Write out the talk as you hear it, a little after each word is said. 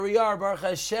We are, Baruch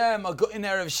Hashem, a good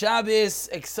Erev Shabbos.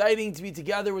 Exciting to be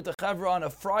together with the Chevra on a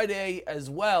Friday as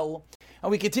well.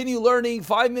 And we continue learning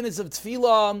 5 minutes of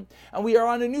Tefillah. And we are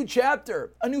on a new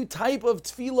chapter, a new type of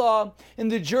Tefillah in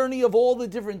the journey of all the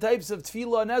different types of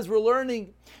Tefillah. And as we're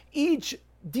learning, each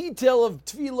detail of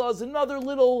Tefillah is another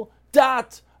little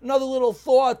dot, another little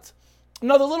thought,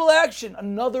 another little action,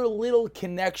 another little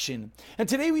connection. And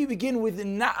today we begin with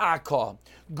na'aka,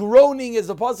 groaning, as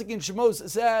the pasuk in Shemos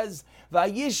says,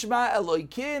 "Vayishma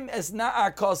Elokim es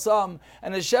na'akasam,"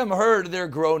 and Hashem heard their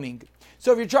groaning.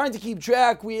 So if you're trying to keep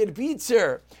track, we had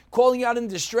Bitzer calling out in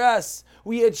distress.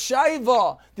 We had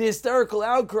Shaiva, the hysterical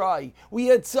outcry. We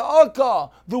had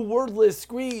Tza'aka, the wordless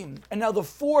scream. And now the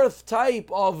fourth type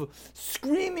of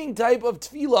screaming type of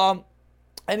tefillah,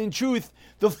 and in truth,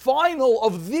 the final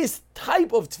of this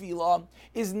type of tefillah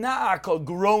is na'aka,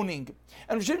 groaning.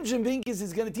 And Shimshon Pincus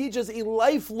is going to teach us a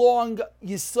lifelong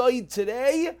yesod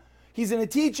today. He's going to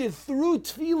teach it through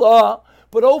tefillah,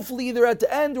 but hopefully either at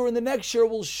the end or in the next year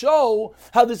we'll show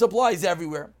how this applies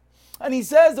everywhere. And he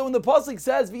says that when the pasuk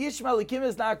says, "V'yishma Elokim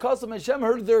es na'akasam," Hashem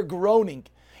heard their groaning.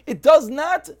 It does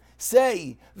not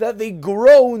say that they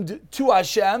groaned to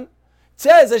Hashem. It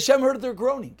says Hashem heard their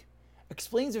groaning.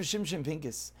 Explains of Shimshon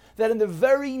Pincus that in the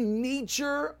very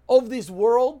nature of this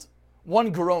world,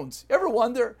 one groans. You ever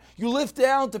wonder? You lift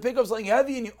down to pick up something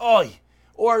heavy and you,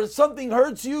 or something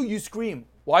hurts you, you scream.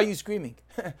 Why are you screaming?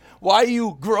 Why are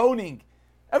you groaning?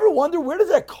 Ever wonder, where does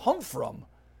that come from?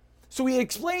 So we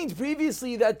explained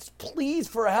previously that pleas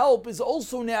for help is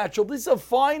also natural. This is a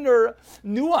finer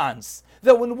nuance.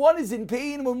 That when one is in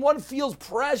pain, when one feels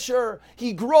pressure,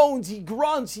 he groans, he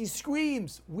grunts, he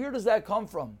screams. Where does that come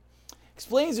from?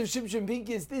 Explains of Shimshon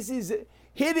Pincus, this is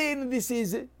hidden, this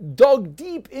is dug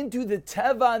deep into the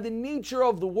teva and the nature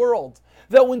of the world.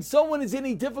 That when someone is in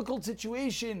a difficult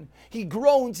situation, he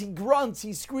groans, he grunts,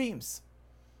 he screams.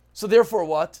 So therefore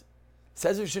what?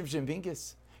 Says of Shimshon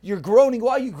Pincus, you're groaning.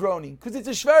 Why are you groaning? Because it's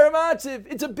a shver matziv.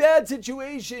 It's a bad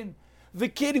situation. The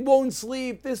kid won't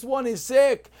sleep. This one is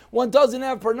sick. One doesn't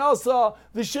have parnasa.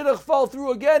 The shidduch fell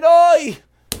through again. Oi!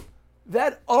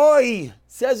 That oi,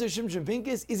 says of Shimshon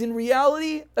Pincus, is in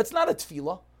reality, that's not a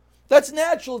tefillah. That's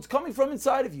natural. It's coming from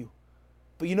inside of you.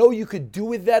 But you know what you could do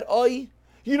with that oi?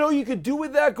 You know what you could do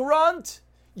with that grunt?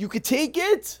 You could take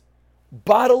it,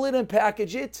 bottle it, and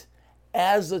package it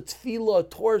as a tefillah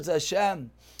towards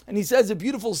Hashem. And he says a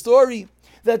beautiful story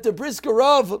that the Brisker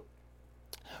Rav,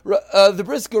 Rav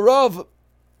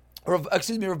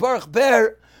Baruch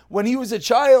Ber, when he was a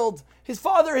child, his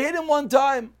father hit him one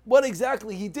time. What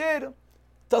exactly he did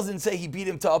doesn't say he beat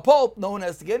him to a pulp. No one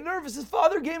has to get nervous. His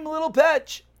father gave him a little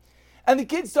patch. And the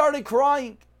kid started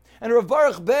crying. And Rav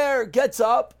Baruch Ber gets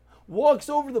up, walks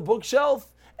over the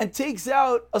bookshelf, and takes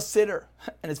out a sitter.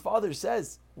 And his father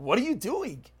says, "What are you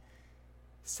doing?"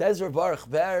 Says Rav Baruch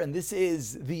Ber, and this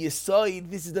is the yesod,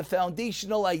 this is the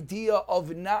foundational idea of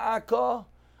na'aka.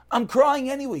 I'm crying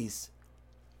anyways.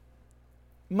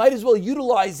 Might as well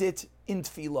utilize it in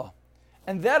tefillah.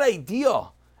 And that idea,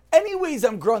 anyways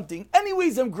I'm grunting,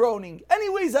 anyways I'm groaning,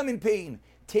 anyways I'm in pain.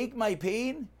 Take my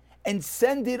pain and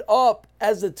send it up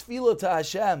as a tefillah to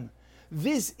Hashem.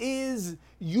 This is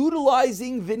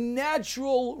utilizing the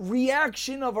natural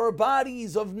reaction of our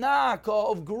bodies, of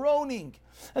na'aka, of groaning.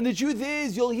 And the truth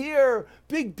is, you'll hear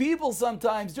big people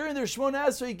sometimes during their Shmona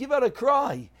Esrei give out a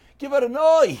cry, give out an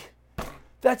oi.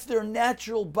 That's their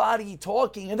natural body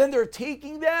talking. And then they're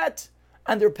taking that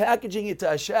and they're packaging it to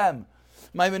Hashem.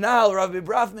 My Menal, Rabbi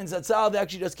Brafman ztz, they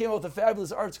actually just came out with a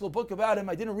fabulous article book about him.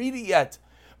 I didn't read it yet.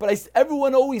 But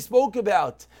everyone always spoke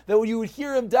about that when you would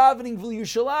hear him davening,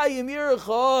 V'Yushalayim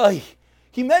Yirachai.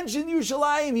 He mentioned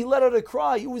Yushalayim, he let out a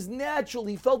cry. It was natural.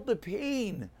 He felt the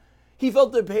pain. He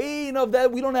felt the pain of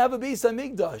that we don't have a Beis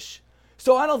HaMikdash.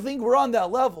 So I don't think we're on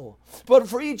that level. But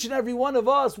for each and every one of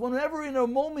us, whenever we're in a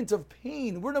moment of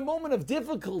pain, we're in a moment of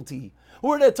difficulty,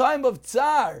 we're in a time of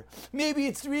tsar. Maybe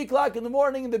it's 3 o'clock in the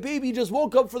morning and the baby just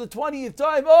woke up for the 20th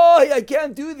time. Oh, I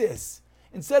can't do this.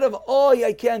 Instead of,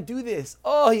 I can't do this.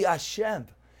 Hashem.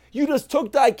 You just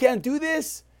took the I can't do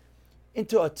this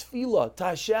into a tefillah to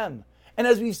Hashem. And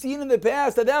as we've seen in the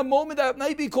past, at that moment, that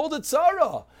might be called a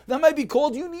tzara. That might be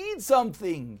called you need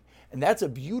something. And that's a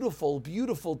beautiful,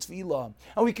 beautiful tefillah.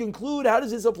 And we conclude, how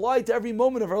does this apply to every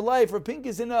moment of our life? Rav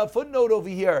Pincus in a footnote over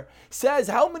here says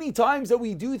how many times that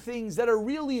we do things that are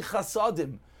really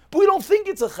chasadim. But we don't think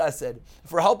it's a chesed.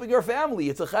 If we're helping our family,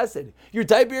 it's a chesed. You're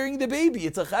diapering the baby,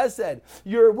 it's a chesed.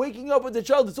 You're waking up with the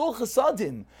child, it's all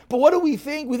chesadim. But what do we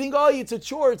think? We think, it's a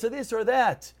chore, it's a this or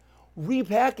that.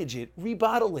 Repackage it,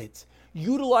 rebottle it.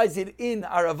 utilize it in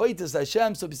our Avaitas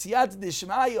Hashem. So b'siyata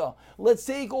d'shmaya, let's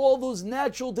take all those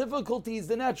natural difficulties,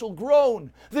 the natural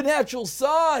groan, the natural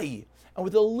sigh, and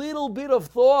with a little bit of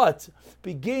thought,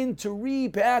 begin to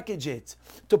repackage it,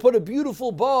 to put a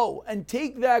beautiful bow, and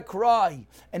take that cry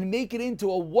and make it into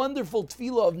a wonderful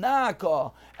tefillah of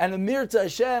na'aka and a mirta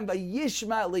Hashem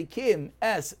vayishma lekim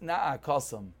es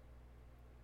na'akasam.